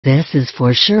This is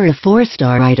for sure a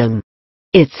 4-star item.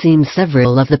 It seems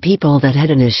several of the people that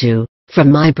had an issue,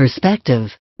 from my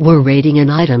perspective, were rating an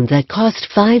item that cost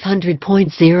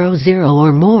 500.00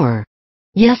 or more.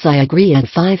 Yes, I agree, at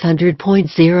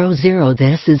 500.00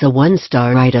 this is a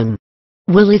 1-star item.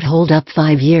 Will it hold up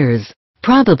 5 years?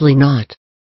 Probably not.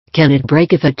 Can it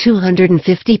break if a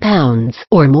 250 pounds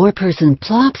or more person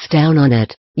plops down on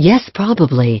it? Yes,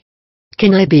 probably.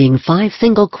 Can I, being 5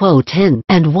 single quote 10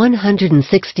 and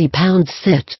 160 pounds,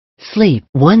 sit, sleep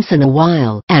once in a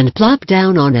while and plop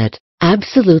down on it?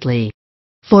 Absolutely.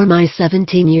 For my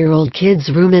 17-year-old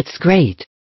kid's room it's great.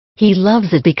 He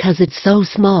loves it because it's so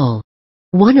small.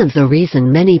 One of the reasons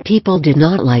many people did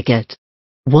not like it.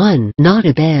 1. Not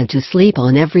a bed to sleep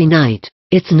on every night.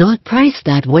 It's not priced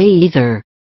that way either.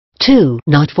 2.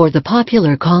 Not for the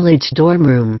popular college dorm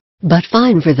room, but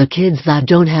fine for the kids that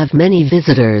don't have many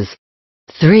visitors.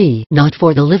 3. Not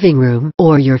for the living room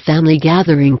or your family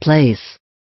gathering place.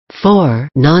 4.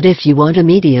 Not if you want a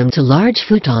medium to large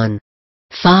futon.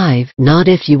 5. Not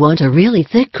if you want a really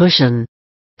thick cushion.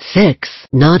 6.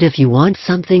 Not if you want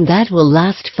something that will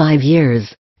last 5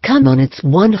 years. Come on, it's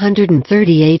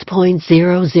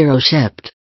 138.00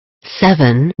 shipped.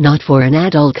 7. Not for an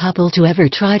adult couple to ever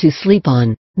try to sleep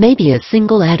on, maybe a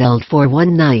single adult for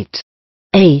one night.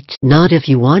 8. Not if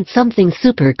you want something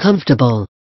super comfortable.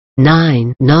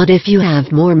 9. Not if you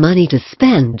have more money to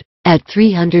spend. At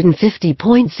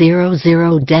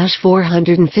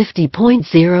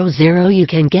 350.00-450.00 you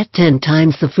can get 10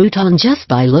 times the futon just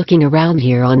by looking around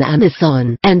here on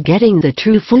Amazon and getting the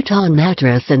true futon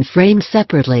mattress and frame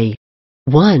separately.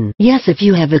 1. Yes, if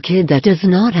you have a kid that does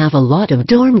not have a lot of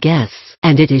dorm guests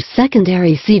and it is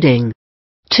secondary seating.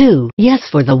 2. Yes,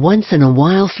 for the once in a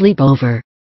while sleepover.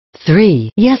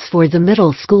 3. Yes, for the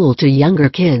middle school to younger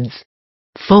kids.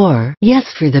 4.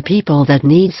 Yes, for the people that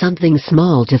need something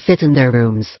small to fit in their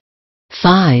rooms.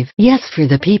 5. Yes, for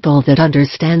the people that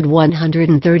understand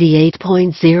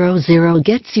 138.00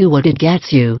 gets you what it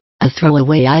gets you, a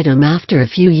throwaway item after a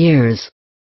few years.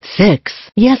 6.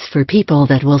 Yes, for people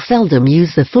that will seldom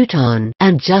use the futon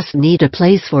and just need a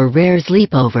place for rare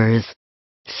sleepovers.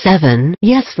 7.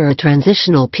 Yes, for a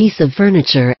transitional piece of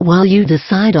furniture while you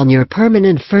decide on your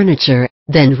permanent furniture,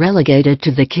 then relegate it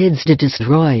to the kids to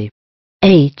destroy.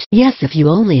 8. Yes, if you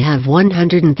only have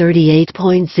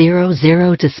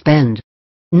 138.00 to spend.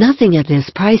 Nothing at this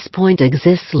price point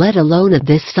exists, let alone at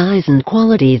this size and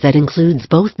quality, that includes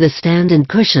both the stand and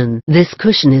cushion. This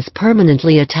cushion is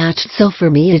permanently attached, so for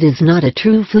me it is not a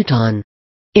true futon.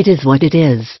 It is what it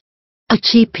is. A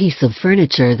cheap piece of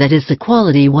furniture that is the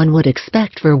quality one would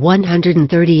expect for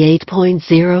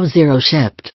 138.00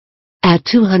 shipped. At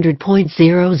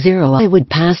 200.00 I would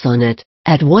pass on it.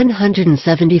 At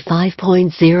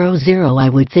 175.00 I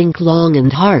would think long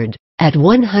and hard. At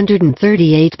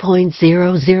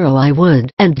 138.00 I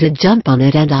would and did jump on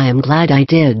it, and I am glad I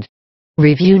did.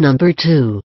 Review number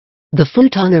 2. The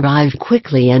futon arrived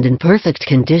quickly and in perfect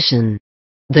condition.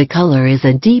 The color is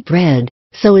a deep red,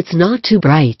 so it's not too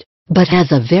bright, but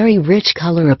has a very rich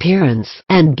color appearance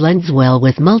and blends well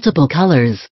with multiple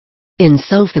colors. In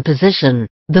sofa position,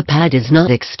 the pad is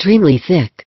not extremely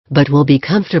thick, but will be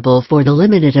comfortable for the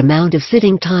limited amount of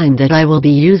sitting time that I will be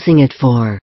using it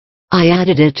for. I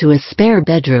added it to a spare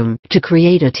bedroom to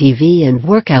create a TV and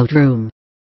workout room.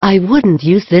 I wouldn't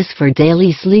use this for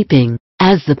daily sleeping,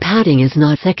 as the padding is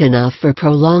not thick enough for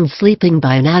prolonged sleeping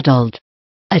by an adult.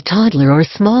 A toddler or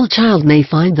small child may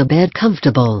find the bed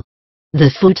comfortable. The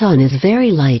futon is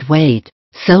very lightweight,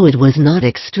 so it was not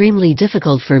extremely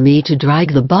difficult for me to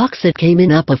drag the box it came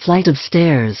in up a flight of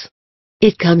stairs.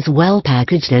 It comes well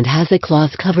packaged and has a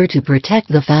cloth cover to protect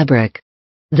the fabric.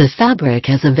 The fabric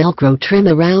has a Velcro trim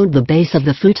around the base of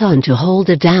the futon to hold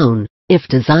it down, if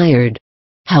desired.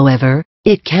 However,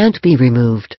 it can't be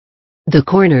removed. The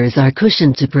corners are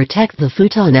cushioned to protect the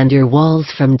futon and your walls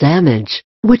from damage,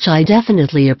 which I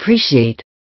definitely appreciate.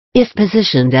 If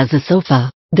positioned as a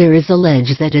sofa, there is a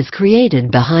ledge that is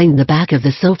created behind the back of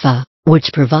the sofa,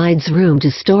 which provides room to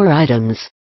store items.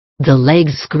 The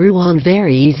legs screw on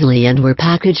very easily and were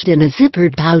packaged in a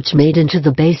zippered pouch made into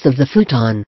the base of the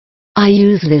futon. I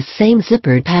use this same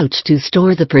zippered pouch to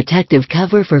store the protective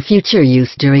cover for future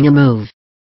use during a move.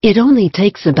 It only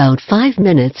takes about 5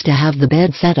 minutes to have the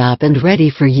bed set up and ready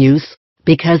for use,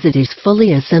 because it is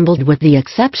fully assembled with the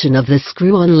exception of the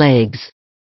screw-on legs.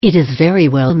 It is very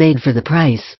well made for the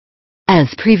price.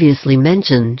 As previously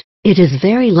mentioned, it is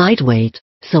very lightweight,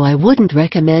 so I wouldn't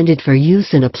recommend it for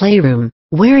use in a playroom,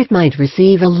 where it might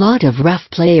receive a lot of rough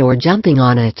play or jumping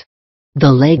on it.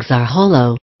 The legs are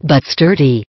hollow, but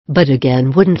sturdy, but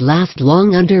again wouldn't last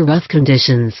long under rough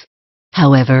conditions.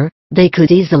 However, They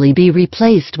could easily be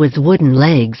replaced with wooden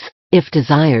legs, if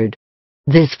desired.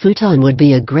 This futon would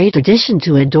be a great addition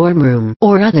to a dorm room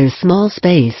or other small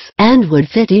space and would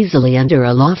fit easily under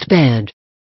a loft bed.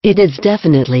 It is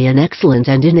definitely an excellent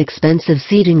and inexpensive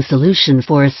seating solution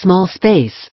for a small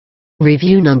space.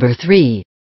 Review number 3.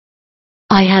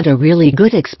 I had a really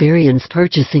good experience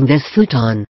purchasing this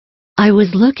futon. I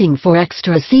was looking for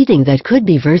extra seating that could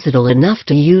be versatile enough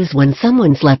to use when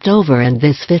someone slept over, and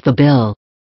this fit the bill.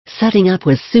 Setting up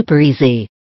was super easy.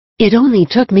 It only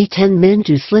took me 10 minutes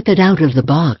to slip it out of the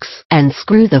box and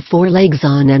screw the 4 legs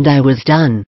on, and I was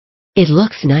done. It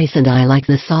looks nice and I like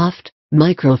the soft,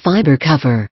 microfiber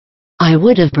cover. I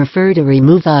would have preferred a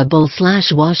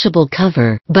removable/washable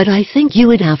cover, but I think you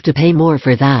would have to pay more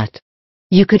for that.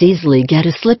 You could easily get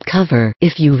a slip cover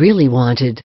if you really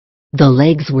wanted. The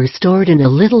legs were stored in a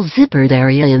little zippered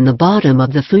area in the bottom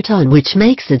of the futon, which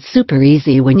makes it super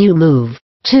easy when you move,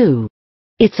 too.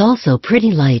 It's also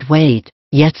pretty lightweight,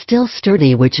 yet still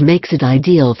sturdy, which makes it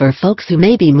ideal for folks who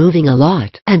may be moving a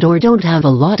lot and/or don't have a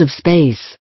lot of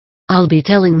space. I'll be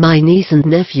telling my niece and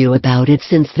nephew about it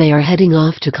since they are heading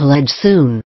off to college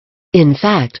soon. In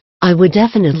fact, I would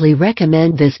definitely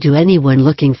recommend this to anyone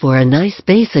looking for a nice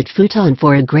basic futon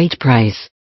for a great price.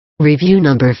 Review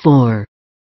number 4.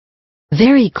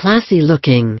 Very classy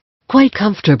looking, quite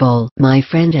comfortable. My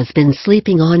friend has been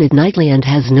sleeping on it nightly and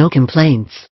has no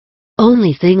complaints.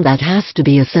 Only thing that has to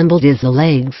be assembled is the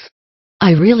legs.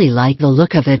 I really like the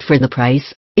look of it for the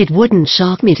price. It wouldn't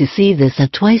shock me to see this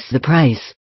at twice the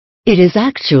price. It is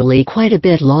actually quite a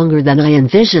bit longer than I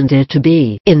envisioned it to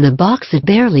be. In the box it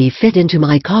barely fit into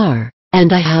my car,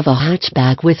 and I have a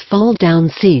hatchback with fold-down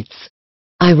seats.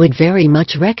 I would very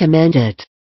much recommend it.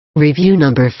 Review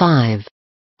number 5.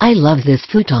 I love this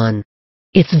futon.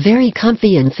 It's very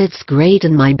comfy and fits great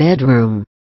in my bedroom.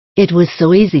 It was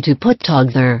so easy to put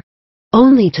together.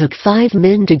 Only took 5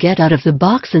 minutes to get out of the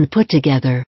box and put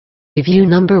together. Review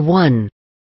number 1.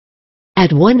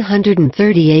 At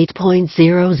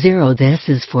 138.00, this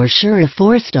is for sure a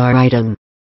 4-star item.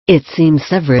 It seems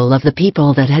several of the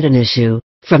people that had an issue,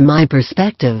 from my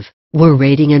perspective, were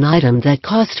rating an item that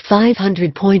cost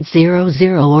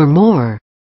 500.00 or more.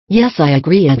 Yes, I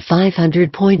agree, at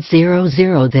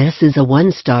 500.00 this is a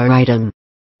 1-star item.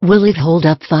 Will it hold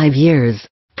up 5 years?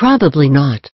 Probably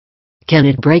not. Can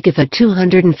it break if a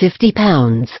 250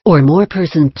 pounds or more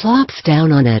person plops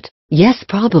down on it? Yes,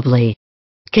 probably.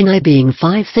 Can I, being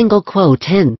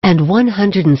 5'10" and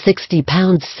 160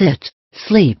 pounds, sit,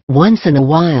 sleep once in a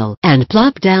while and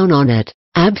plop down on it?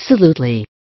 Absolutely.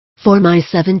 For my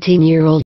 17-year-old